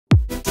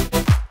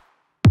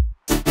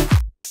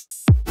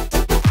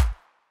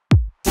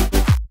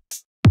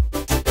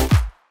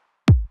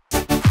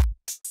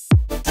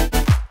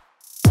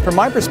From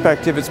my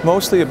perspective, it's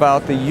mostly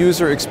about the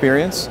user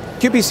experience.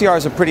 qPCR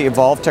is a pretty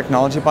evolved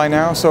technology by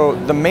now, so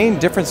the main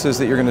differences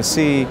that you're going to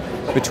see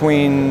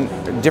between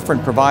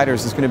different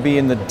providers is going to be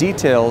in the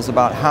details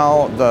about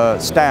how the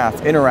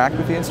staff interact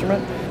with the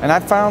instrument. And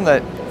I've found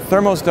that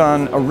Thermo's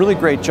done a really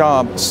great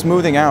job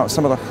smoothing out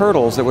some of the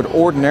hurdles that would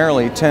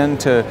ordinarily tend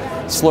to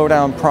slow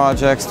down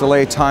projects,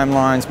 delay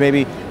timelines,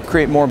 maybe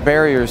create more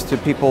barriers to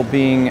people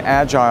being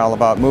agile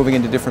about moving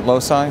into different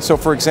loci. So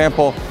for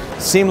example,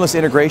 seamless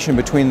integration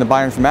between the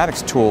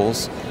bioinformatics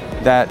tools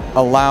that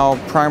allow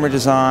primer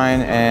design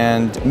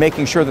and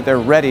making sure that they're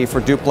ready for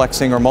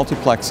duplexing or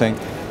multiplexing.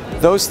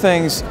 Those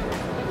things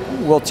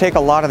will take a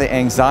lot of the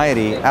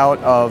anxiety out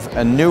of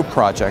a new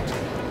project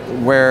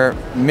where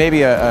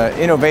maybe an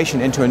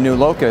innovation into a new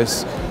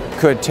locus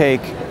could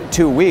take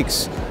 2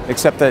 weeks,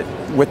 except that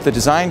with the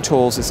design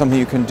tools, it's something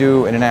you can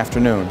do in an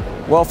afternoon.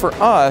 Well, for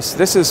us,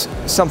 this is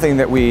something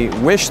that we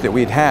wish that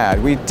we'd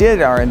had. We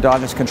did our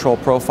endogenous control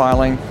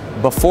profiling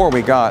before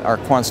we got our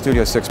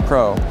QuantStudio 6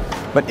 Pro.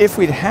 But if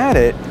we'd had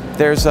it,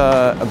 there's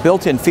a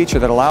built-in feature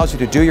that allows you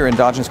to do your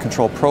endogenous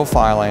control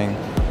profiling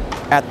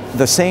at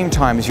the same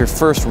time as your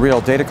first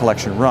real data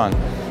collection run.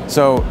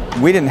 So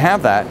we didn't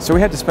have that, so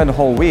we had to spend a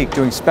whole week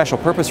doing special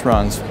purpose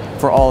runs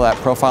for all that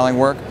profiling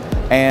work,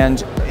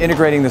 and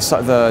integrating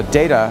the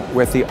data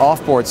with the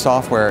off-board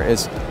software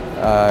is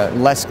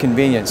less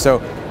convenient.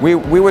 So we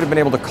would have been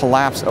able to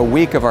collapse a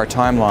week of our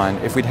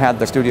timeline if we'd had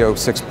the Studio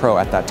 6 Pro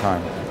at that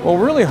time. Well,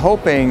 we're really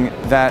hoping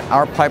that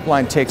our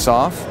pipeline takes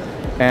off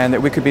and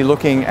that we could be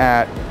looking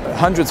at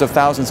hundreds of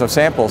thousands of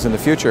samples in the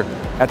future.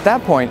 At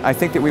that point, I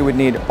think that we would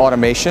need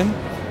automation,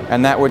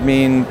 and that would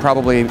mean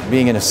probably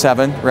being in a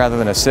 7 rather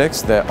than a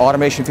 6. The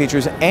automation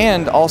features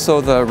and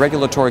also the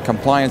regulatory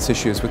compliance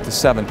issues with the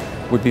 7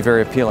 would be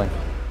very appealing.